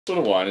What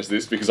sort of wine is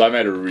this? Because I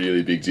made a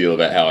really big deal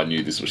about how I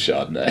knew this was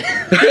Chardonnay.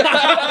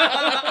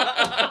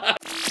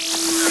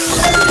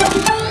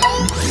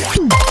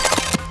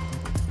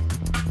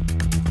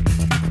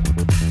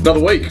 Another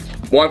week.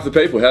 Wine for the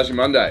people. How's your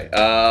Monday?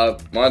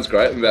 Mine's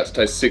great. I'm about to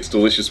taste 6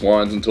 delicious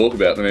wines and talk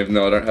about them, even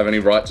though I don't have any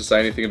right to say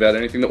anything about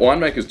anything that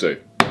winemakers do.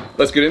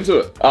 Let's get into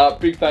it.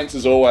 Big thanks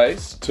as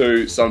always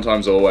to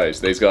Sometimes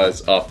Always. These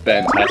guys are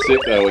fantastic.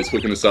 They're always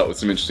hooking us up with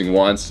some interesting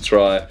wines to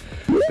try.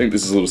 I think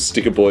this is a little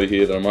sticker boy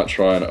here that I might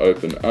try and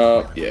open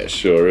up. Yeah,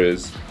 sure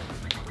is.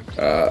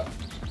 Bang,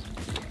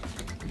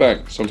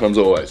 Sometimes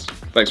Always.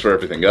 Thanks for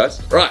everything,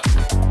 guys. Right.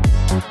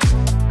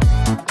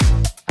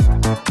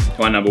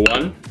 Wine number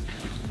 1.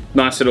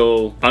 Nice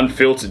little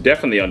unfiltered,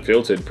 definitely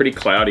unfiltered. Pretty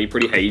cloudy,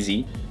 pretty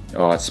hazy.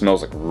 Oh, it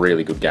smells like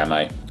really good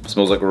Gamay. It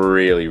smells like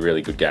really,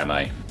 really good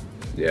Gamay.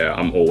 Yeah,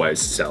 I'm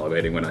always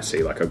salivating when I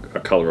see like a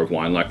color of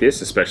wine like this,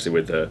 especially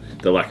with the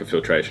lack of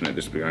filtration.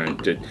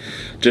 It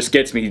just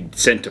gets me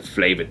sent to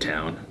Flavor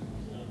Town.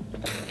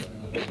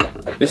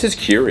 This is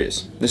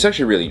curious. This is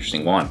actually a really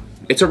interesting wine.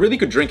 It's a really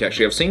good drink,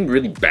 actually. I've seen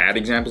really bad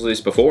examples of this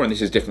before, and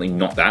this is definitely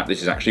not that.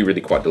 This is actually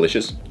really quite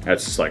delicious.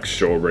 That's just like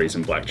strawberries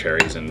and black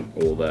cherries and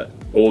all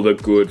the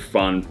good,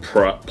 fun,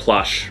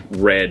 plush,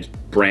 red,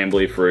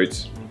 brambly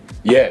fruits.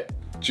 Yeah.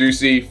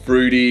 Juicy,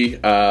 fruity,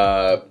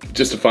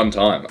 just a fun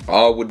time.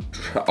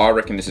 I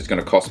reckon this is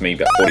going to cost me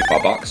about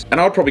 45 bucks,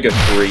 and I'd probably go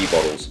 3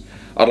 bottles.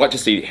 I'd like to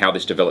see how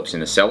this develops in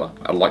the cellar.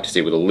 I'd like to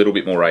see it with a little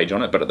bit more age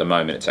on it, but at the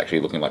moment it's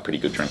actually looking like pretty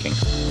good drinking.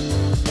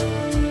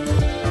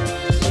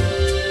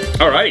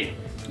 Alrighty,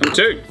 number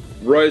 2,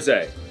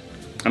 Rosé.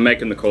 I'm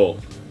making the call.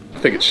 I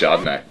think it's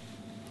Chardonnay. I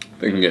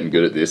think I'm getting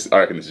good at this. I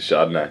reckon this is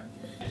Chardonnay.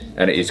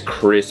 And it is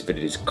crisp, it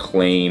is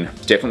clean.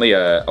 It's definitely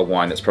a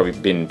wine that's probably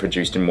been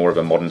produced in more of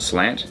a modern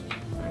slant.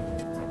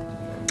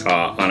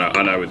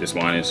 I know what this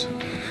wine is.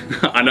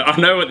 I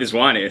know what this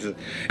wine is.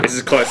 This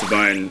is Clos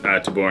Cibonne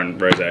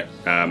Rosé.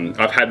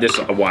 I've had this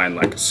wine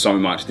like so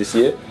much this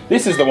year.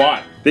 This is the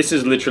wine. This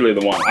is literally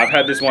the wine. I've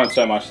had this wine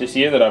so much this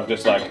year that I've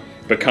just like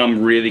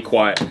become really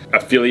quite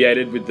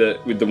affiliated with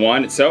the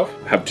wine itself.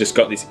 I've just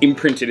got this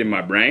imprinted in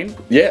my brain.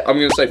 Yeah, I'm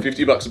gonna say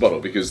 50 bucks a bottle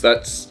because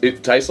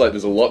it tastes like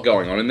there's a lot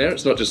going on in there.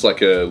 It's not just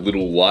like a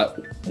little white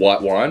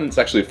wine. It's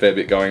actually a fair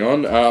bit going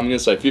on. I'm gonna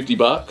say 50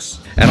 bucks.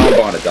 And I'm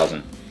buying a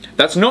dozen.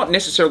 That's not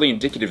necessarily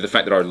indicative of the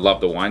fact that I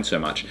love the wine so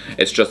much.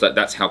 It's just that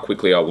that's how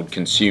quickly I would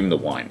consume the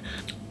wine.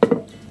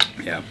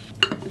 Yeah,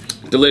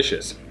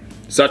 delicious.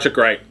 Such a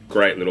great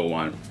little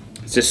wine.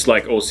 It's just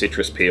like all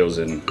citrus peels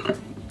and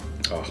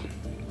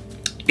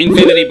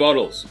infinity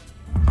bottles.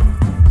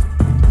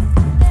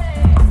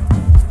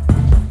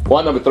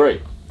 Wine number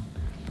 3.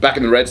 Back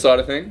in the red side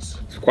of things.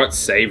 It's quite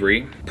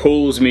savory.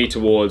 Pulls me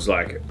towards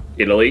like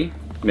Italy,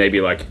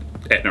 maybe like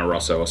Etna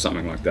Rosso or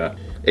something like that.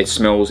 It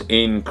smells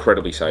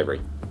incredibly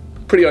savory.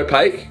 Pretty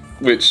opaque,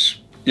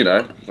 which, you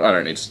know, I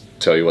don't need to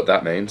tell you what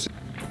that means.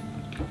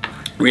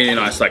 Really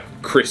nice, like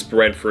crisp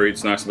red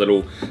fruits, nice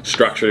little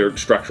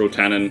structural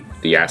tannin.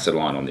 The acid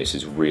line on this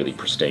is really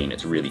pristine.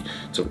 It's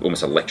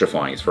almost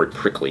electrifying. It's very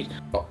prickly.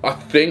 I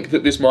think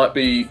that might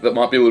be a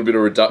little bit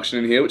of reduction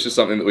in here, which is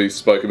something that we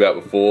spoke about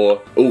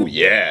before. Oh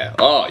yeah,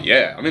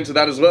 I'm into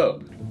that as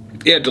well.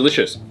 Yeah,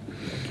 delicious.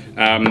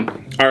 I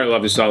really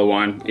love this style of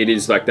wine. It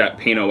is like that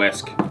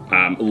Pinot-esque,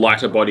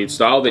 lighter bodied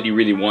style that you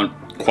really want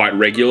quite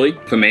regularly,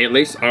 for me at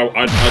least.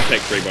 I'd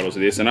take 3 bottles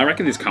of this, and I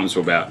reckon this comes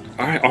to about,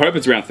 I hope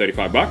it's around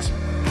 35 bucks.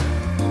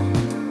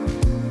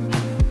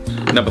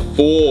 Number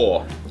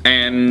 4,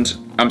 and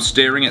I'm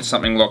staring at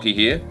something Lockie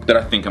here that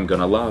I think I'm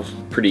gonna love.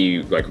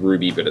 Pretty like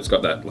ruby, but it's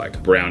got that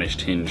like brownish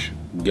tinge.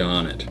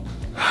 Garnet.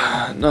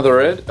 Another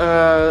red,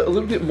 a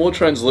little bit more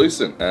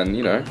translucent, and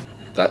you know,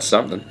 that's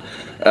something.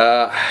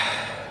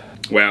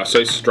 Wow,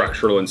 so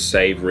structural and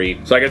savory.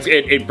 It's like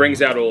it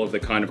brings out all of the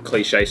kind of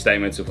cliche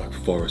statements of like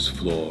forest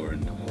floor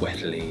and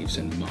wet leaves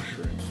and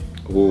mushrooms.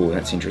 Ooh,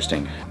 that's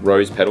interesting.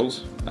 Rose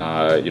petals,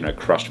 you know,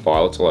 crushed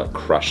violets, like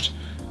crushed,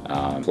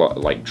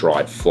 like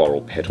dried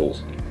floral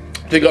petals.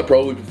 I think I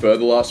probably prefer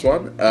the last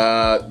one.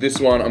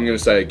 This one, I'm gonna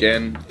say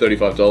again,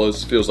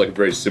 $35. Feels like a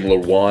very similar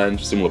wine,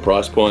 similar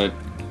price point.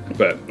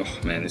 But oh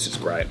man, this is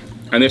great.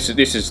 And this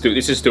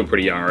is still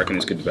pretty young. I reckon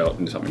this could develop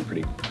into something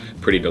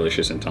pretty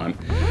delicious in time.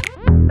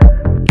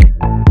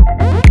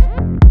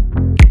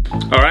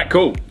 All right,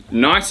 cool.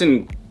 Nice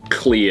and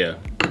clear.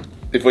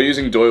 If we're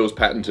using Doyle's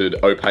patented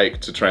opaque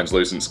to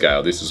translucent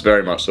scale, this is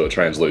very much so a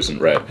translucent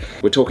red.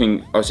 We're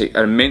talking, obviously,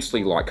 an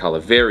immensely light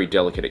color, very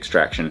delicate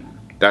extraction.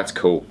 That's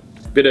cool.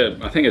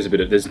 I think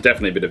there's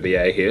definitely a bit of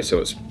VA here, so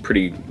it's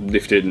pretty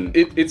lifted. And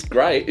it's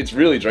great. It's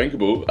really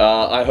drinkable.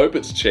 I hope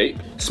it's cheap.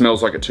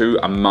 Smells like it too.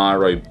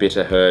 Amaro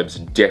bitter herbs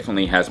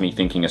definitely has me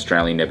thinking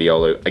Australian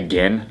Nebbiolo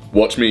again.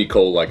 Watch me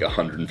call like a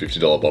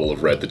 $150 bottle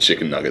of red the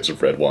chicken nuggets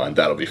of red wine.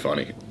 That'll be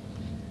funny.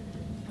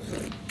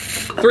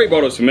 3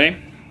 bottles for me.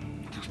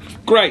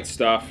 Great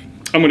stuff.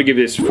 I'm gonna give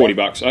this 40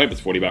 bucks. I hope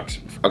it's 40 bucks.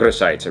 I've got to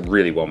say, it's a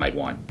really well-made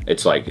wine.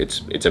 It's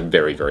a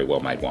very, very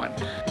well-made wine.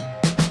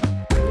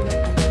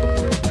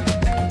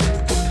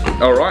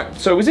 All right,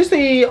 so was this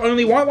the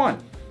only white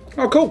wine?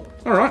 Oh, cool,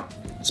 all right.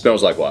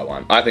 Smells like white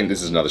wine. I think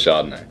this is another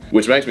Chardonnay,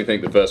 which makes me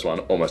think the first one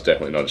almost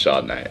definitely not a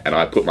Chardonnay, and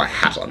I put my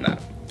hat on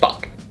that.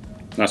 Fuck.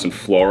 Nice and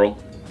floral,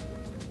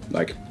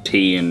 like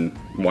tea and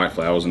white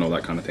flowers and all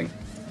that kind of thing.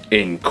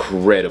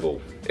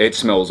 Incredible. It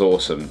smells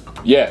awesome.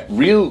 Yeah,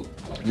 really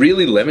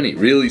lemony,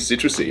 really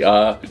citrusy.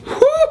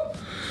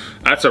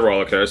 That's a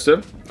roller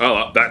coaster.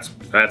 Oh,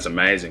 that's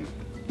amazing.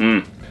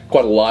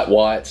 Quite a light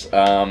white.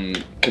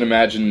 Can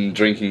imagine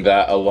drinking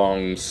that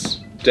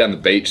down the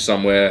beach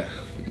somewhere.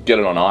 Get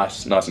it on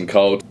ice, nice and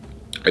cold.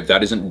 If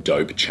that isn't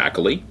dope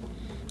chocolatey,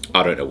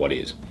 I don't know what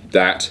is.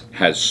 That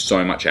has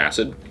so much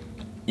acid.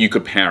 You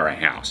could power a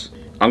house.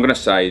 I'm gonna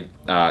say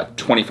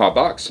 25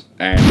 bucks,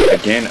 and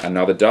again,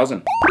 another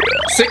dozen.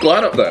 Sick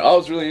lineup though. I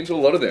was really into a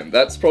lot of them.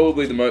 That's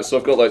probably the most, so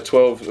I've got like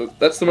 12,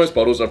 that's the most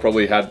bottles I've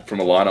probably had from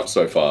a lineup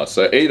so far.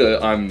 So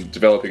either I'm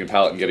developing a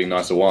palate and getting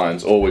nicer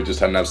wines, or we've just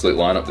had an absolute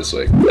lineup this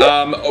week.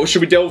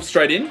 Should we delve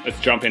straight in? Let's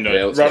jump into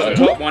Yeah, it. let's Right go. on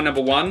top, wine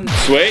number one.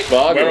 Sweet.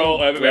 Bargain. We're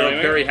all overvaluing.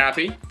 We're very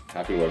happy.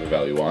 Happy to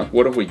overvalue wine.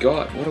 What have we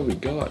got? What have we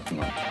got?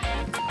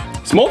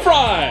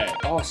 Smallfry.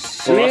 Oh,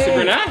 For Rosé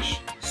Grenache.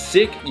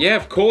 Sick. Yeah,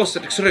 of course.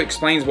 It sort of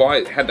explains why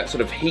it had that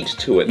sort of heat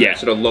to it. Yeah. That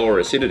sort of lower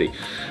acidity.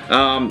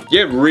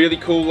 Yeah, really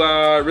cool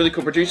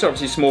producer.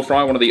 Obviously,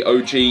 Smallfry, one of the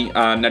OG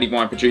natty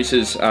wine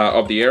producers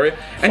of the area,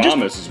 and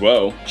Farmers as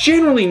well.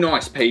 generally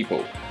nice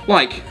people.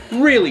 Like,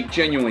 really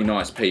genuinely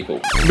nice people.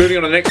 Moving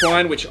on to the next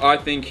wine, which I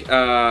think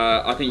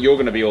you're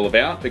going to be all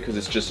about, because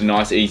it's just a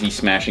nice, easy,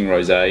 smashing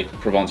rosé,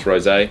 Provence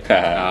rosé.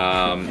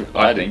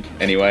 I think,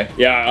 anyway.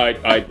 Yeah,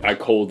 I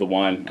called the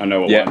wine. I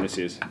know what Yeah. wine this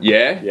is.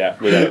 Yeah? Yeah,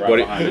 we got it right What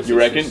behind us. you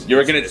reckon? You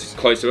reckon it's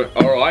close to it?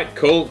 All right,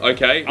 cool.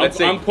 Okay, let's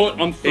see. I'm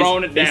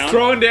throwing it down. He's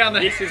throwing down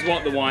the. This is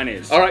what the wine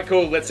is. All right,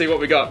 cool. Let's see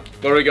what we got.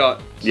 What do we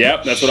got?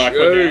 Yep, that's what I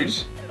put down.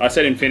 Shoot. I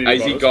said infinity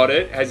Has he bottles. got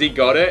it? Has he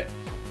got it?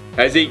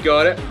 Has he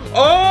got it?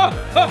 Oh,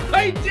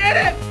 he did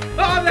it!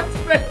 Oh, that's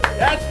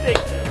fantastic.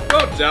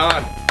 Well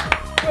done.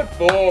 Good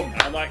form.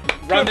 I'm like,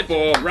 run Good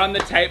form. run the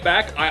tape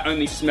back. I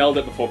only smelled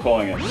it before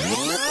calling it.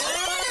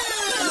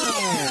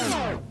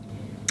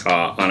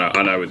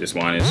 I know what this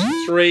wine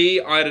is.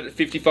 3, I had it at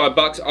 55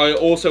 bucks. I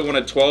also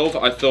wanted 12.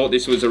 I thought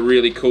this was a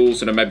really cool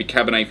sort of maybe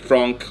Cabernet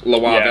Franc,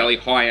 Loire Yeah. Valley,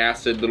 high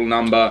acid little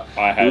number.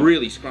 I had-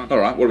 really scrumptious. All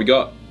right, what do we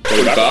got?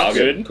 That's bucks.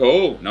 good.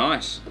 Cool,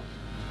 nice.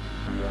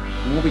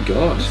 What have we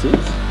got?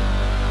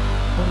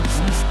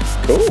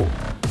 Cool.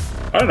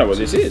 I don't know what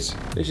this is.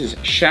 This is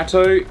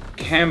Chateau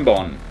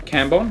Cambon.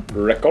 Cambon?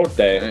 Record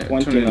there.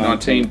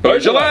 2019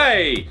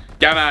 Beaujolais!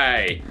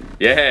 Gamay!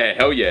 Yeah,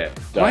 hell yeah.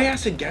 High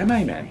acid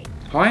Gamay, man.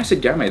 High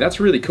acid Gamay, that's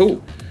really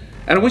cool.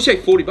 And I wish you say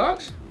 40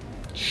 bucks?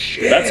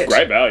 Shit. That's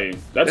great value.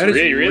 That's That is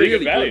really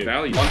good value.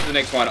 On to the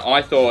next one.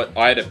 I thought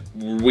I had a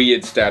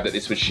weird stab that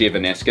this was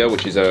Chardonnay,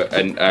 which is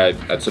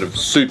a sort of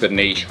super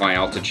niche, high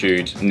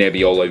altitude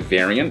Nebbiolo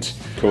variant.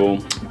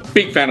 Cool.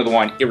 Big fan of the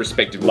wine,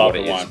 irrespective Love of the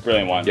what it wine. is.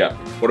 Brilliant wine. Yeah.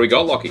 What do we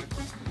got, Lockie?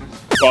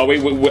 Well,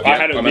 I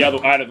had it I'm the in.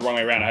 other. I had it the wrong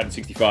way around. I had it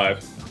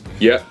 65.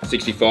 Yeah,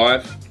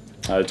 65.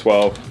 I had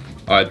 12.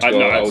 I had 12.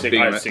 No, I I had was 6. big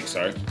I on had it. 6.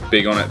 Sorry.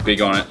 Big on it.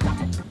 Big on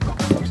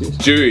it.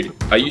 Dude,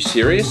 are you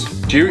serious?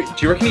 Do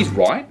you reckon he's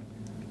right?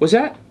 Was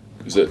that?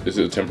 Is it a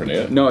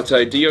Tempranillo? No, it's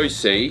a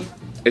DOC.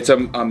 It's a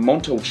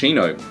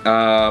Montalcino.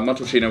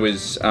 Montalcino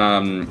is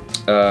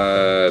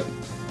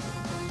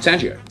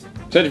Sangiovese.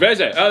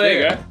 Sangiovese. Oh, there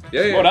you go.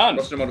 Yeah. Well done.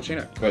 Rosso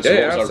Montalcino. Wait, so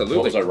Yeah, what absolutely.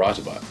 was I right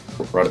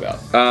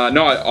about?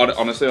 No,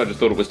 honestly, I just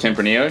thought it was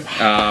Tempranillo,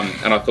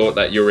 and I thought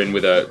that you're in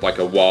with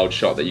a wild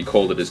shot that you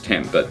called it as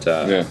temp, but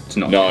it's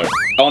not. No.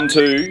 On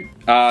to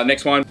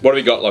next wine. What do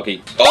we got,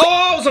 Lockie?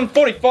 Oh, it was on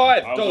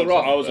 $45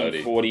 off. I was on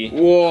 40.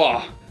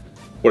 Whoa.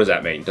 What does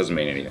that mean? Doesn't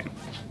mean anything.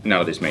 None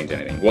of this means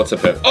anything. What's the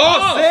purpose?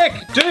 Oh, sick!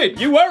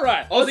 Dude, You were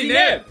right. Aussie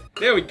Neb.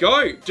 There we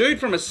go. Dude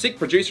from a sick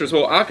producer as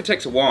well.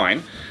 Architects of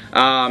Wine.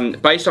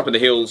 Based up in the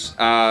hills.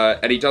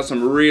 And he does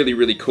some really,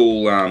 really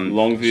cool...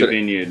 Longview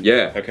Vineyard.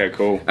 Yeah. Okay,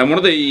 cool. And one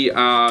of the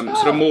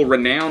sort of more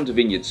renowned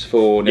vineyards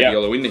for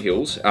Nebbiolo in the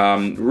hills.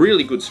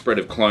 Really good spread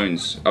of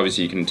clones.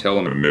 Obviously, you can tell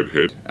I'm a neb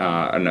head.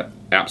 An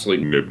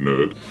absolute neb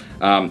nerd.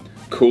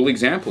 Cool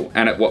example.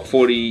 And at what,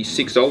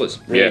 $46?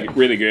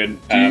 Really good.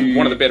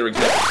 One of the better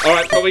examples. All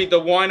right, probably the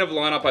wine of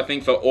lineup, I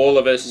think, for all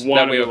of us Wine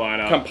that of we the were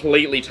lineup.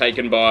 completely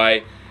taken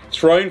by.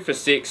 Thrown for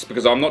 6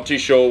 because I'm not too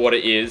sure what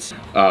it is.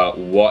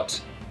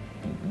 What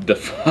the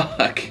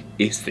fuck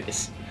is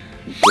this?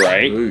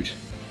 Great. Dude.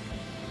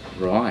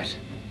 Right.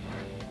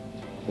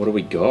 What do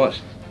we got?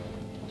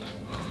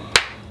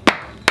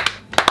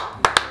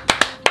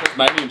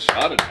 Maybe in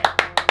Chardonnay.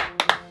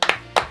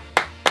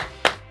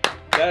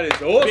 That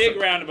is awesome. Big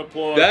round of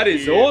applause. That to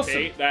is you, awesome.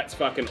 Pete. That's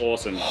fucking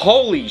awesome.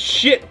 Holy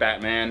shit,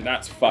 Batman.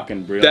 That's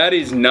fucking brilliant. That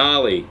is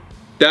gnarly.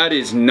 That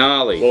is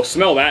gnarly. Well,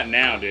 smell that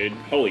now, dude.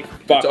 Holy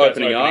fuck, that's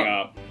opening opening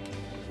up. up.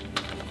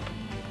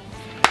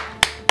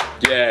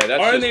 Yeah,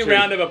 that's Only just too,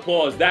 round of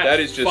applause. that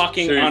is just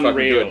fucking too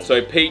unreal. fucking good.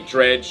 So Pete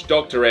Dredge,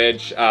 Dr.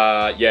 Edge,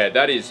 yeah,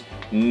 that is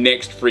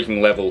next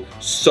freaking level.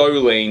 So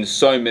lean,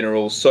 so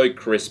mineral, so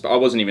crisp. I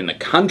wasn't even in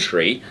the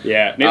country.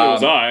 Yeah, neither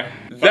was I.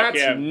 That's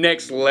yeah.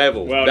 next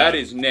level. Well That done.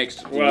 is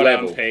next Well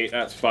level. done, Pete.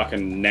 That's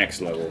fucking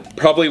next level.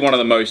 Probably one of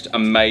the most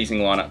amazing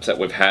lineups that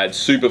we've had.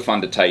 Super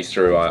fun to taste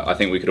through. I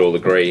think we could all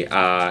agree.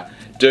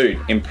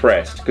 Dude,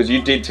 impressed, because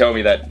you did tell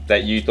me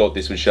that you thought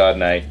this was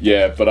Chardonnay.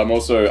 Yeah, but I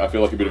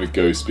feel like a bit of a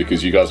goose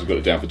because you guys have got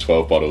it down for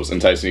 12 bottles,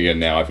 and tasting it again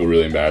now, I feel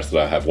really embarrassed that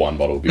I have 1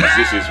 bottle because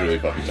this is really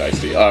fucking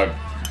tasty.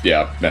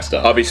 Yeah, messed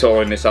up. I'll be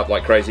swallowing this up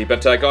like crazy.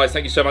 But guys,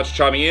 thank you so much for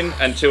chiming in.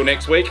 Until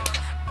next week,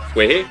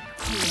 we're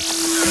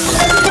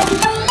here.